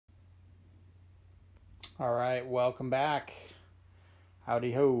All right, welcome back.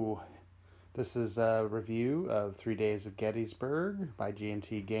 Howdy ho. This is a review of 3 Days of Gettysburg by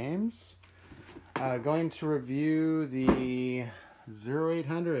GMT Games. Going to review the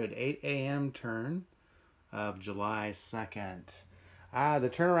 0800 8 a.m. turn of July 2nd. The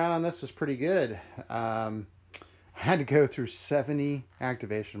turnaround on this was pretty good. I had to go through 70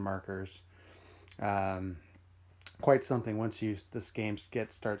 activation markers. Quite something once this game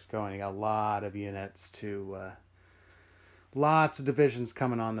starts going. You got a lot of units to lots of divisions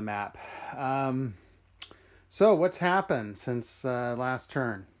coming on the map. So what's happened since last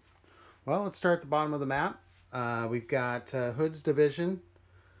turn? Well, let's start at the bottom of the map. We've got Hood's division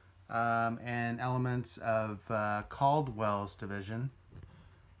and elements of Caldwell's division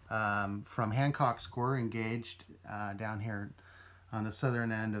from Hancock's Corps engaged down here on the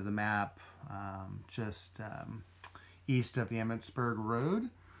southern end of the map, just east of the Emmitsburg Road.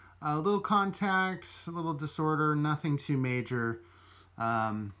 A little contact, a little disorder, nothing too major.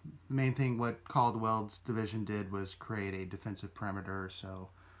 Main thing what Caldwell's division did was create a defensive perimeter, so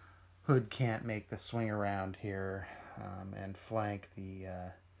Hood can't make the swing around here and flank the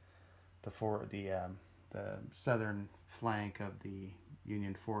southern flank of the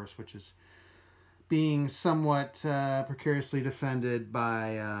Union force, which is being somewhat precariously defended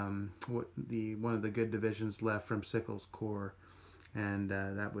by one of the good divisions left from Sickles' Corps, and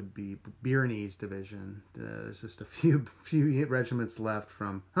that would be Birney's division. There's just a few regiments left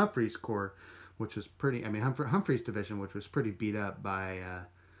from Humphrey's Corps, which was pretty. Humphrey's division, which was pretty beat up by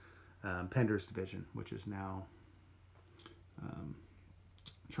Pender's division, which is now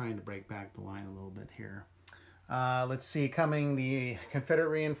trying to break back the line a little bit here. Let's see, coming the Confederate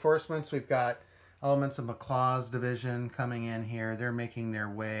reinforcements. We've got elements of McLaw's division coming in here. They're making their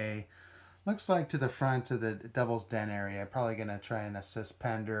way, looks like, to the front of the Devil's Den area. Probably going to try and assist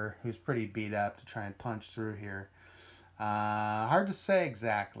Pender, who's pretty beat up, to try and punch through here. Hard to say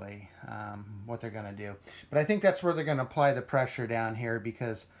exactly what they're going to do. But I think that's where they're going to apply the pressure down here,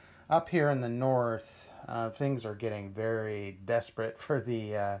 because up here in the north, things are getting very desperate for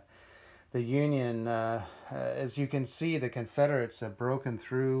the Union. As you can see, the Confederates have broken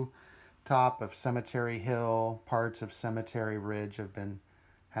through top of Cemetery Hill. Parts of Cemetery Ridge have been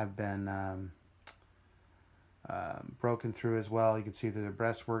broken through as well. You can see through the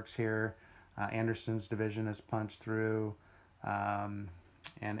breastworks here. Anderson's division has punched through, and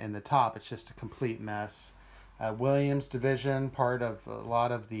in the top it's just a complete mess. Williams' division, part of a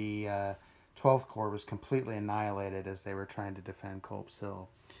lot of the 12th Corps, was completely annihilated as they were trying to defend Culp's Hill.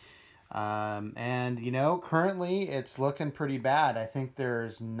 And, you know, currently it's looking pretty bad. I think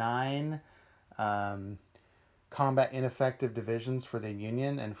there's 9 combat ineffective divisions for the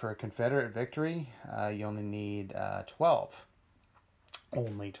Union, and for a Confederate victory, you only need 12.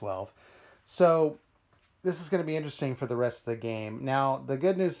 Only 12. So this is going to be interesting for the rest of the game. Now, the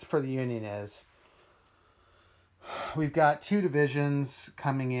good news for the Union is we've got 2 divisions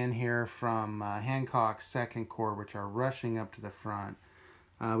coming in here from Hancock's 2nd Corps, which are rushing up to the front.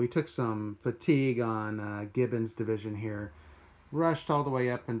 We took some fatigue on Gibbon's division here, rushed all the way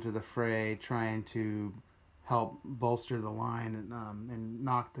up into the fray, trying to help bolster the line and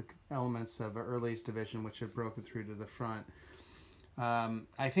knock the elements of Early's division, which have broken through to the front.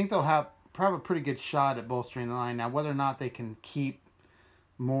 I think they'll have probably a pretty good shot at bolstering the line. Now, whether or not they can keep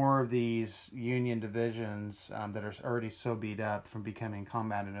more of these Union divisions that are already so beat up from becoming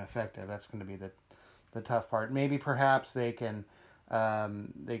combat ineffective, that's going to be the tough part. Maybe perhaps they can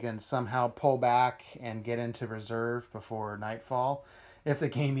somehow pull back and get into reserve before nightfall, if the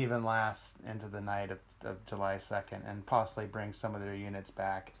game even lasts into the night of July 2nd, and possibly bring some of their units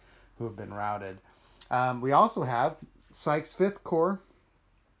back who have been routed. We also have Sykes' 5th Corps,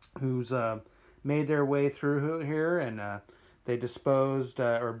 who's made their way through here, and they disposed,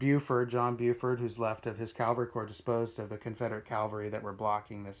 or John Buford, who's left of his cavalry corps, disposed of the Confederate cavalry that were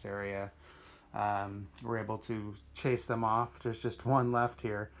blocking this area. We're able to chase them off. There's just one left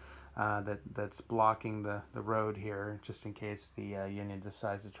here that's blocking the road here, just in case the Union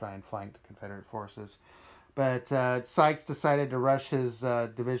decides to try and flank the Confederate forces. But Sykes decided to rush his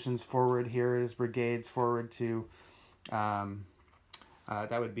divisions forward here, his brigades forward to, that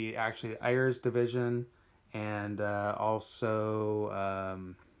would be actually Ayer's division, and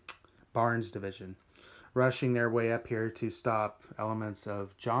also Barnes' division, rushing their way up here to stop elements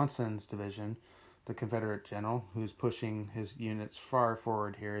of Johnson's division, the Confederate general, who's pushing his units far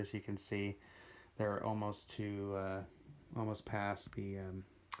forward here. As you can see, they're almost past the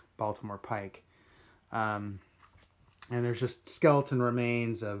Baltimore Pike. And there's just skeleton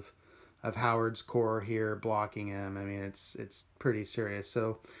remains of Howard's corps here blocking him. I mean, it's pretty serious.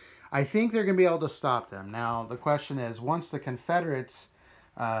 So I think they're going to be able to stop them. Now, the question is, once the Confederates,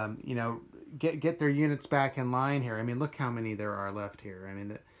 you know, get their units back in line here. I mean, look how many there are left here. I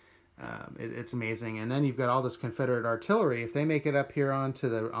mean, it's amazing. And then you've got all this Confederate artillery. If they make it up here onto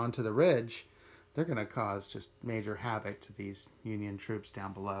the ridge, they're going to cause just major havoc to these Union troops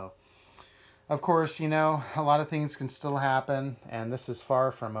down below. Of course, you know, a lot of things can still happen, and this is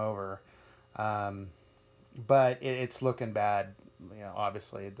far from over. But it's looking bad, you know,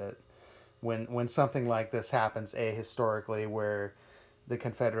 obviously, that when something like this happens, historically, where the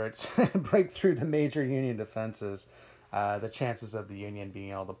Confederates break through the major Union defenses, the chances of the Union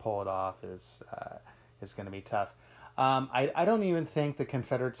being able to pull it off is going to be tough. I don't even think the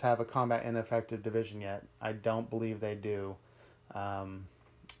Confederates have a combat ineffective division yet. I don't believe they do.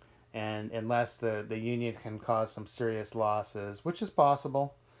 And unless the Union can cause some serious losses, which is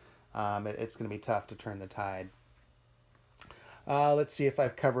possible, it's going to be tough to turn the tide. Let's see if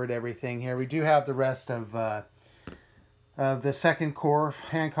I've covered everything here. We do have the rest of the 2nd Corps,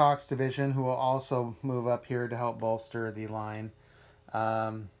 Hancock's division, who will also move up here to help bolster the line.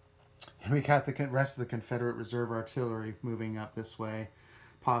 And we got the rest of the Confederate Reserve Artillery moving up this way,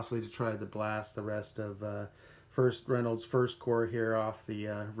 possibly to try to blast the rest of Reynolds' 1st Corps here off the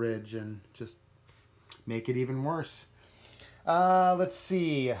ridge and just make it even worse. Let's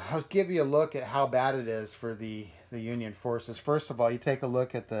see. I'll give you a look at how bad it is for the Union forces. First of all, you take a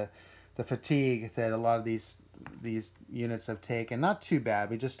look at the fatigue that a lot of these units have taken. Not too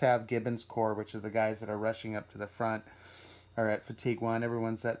bad. We just have Gibbon's Corps, which are the guys that are rushing up to the front, are at fatigue 1.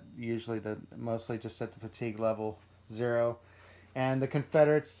 Everyone's at usually mostly just at the fatigue level 0. And the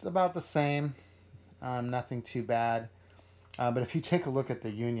Confederates, about the same. Nothing too bad. But if you take a look at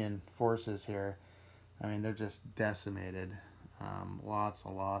the Union forces here, I mean, they're just decimated. Lots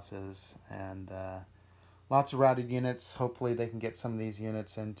of losses and lots of routed units. Hopefully they can get some of these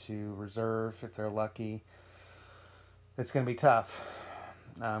units into reserve if they're lucky. It's going to be tough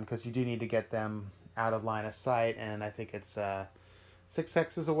because you do need to get them out of line of sight, and I think it's 6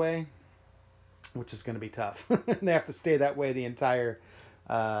 X's away, which is going to be tough. They have to stay that way the entire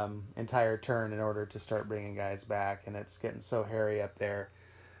turn in order to start bringing guys back, and it's getting so hairy up there.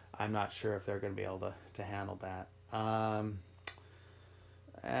 I'm not sure if they're going to be able to handle that.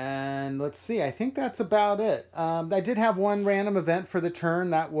 And let's see, I think that's about it. I did have one random event for the turn.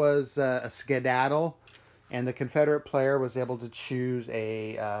 That was a skedaddle, and the Confederate player was able to choose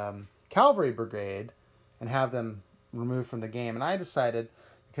a cavalry brigade and have them removed from the game. And I decided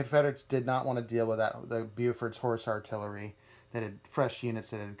the Confederates did not want to deal with that, the Buford's horse artillery, that had fresh units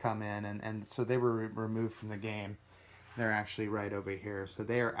that had come in, and so they were removed from the game. They're actually right over here, so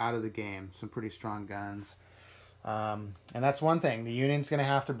they are out of the game. Some pretty strong guns, and that's one thing. The Union's going to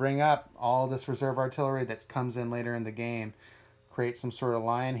have to bring up all this reserve artillery that comes in later in the game, create some sort of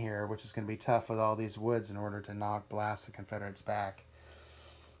line here, which is going to be tough with all these woods in order to blast the Confederates back.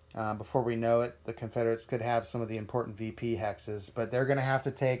 Before we know it, the Confederates could have some of the important VP hexes, but they're going to have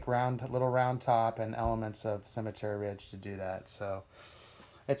to take Little Round Top and elements of Cemetery Ridge to do that. So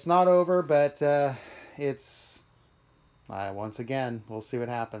it's not over, but it's once again, we'll see what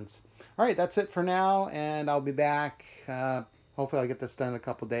happens. All right, that's it for now, and I'll be back. Hopefully I'll get this done in a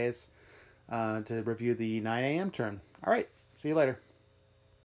couple days to review the 9 a.m. turn. All right, see you later.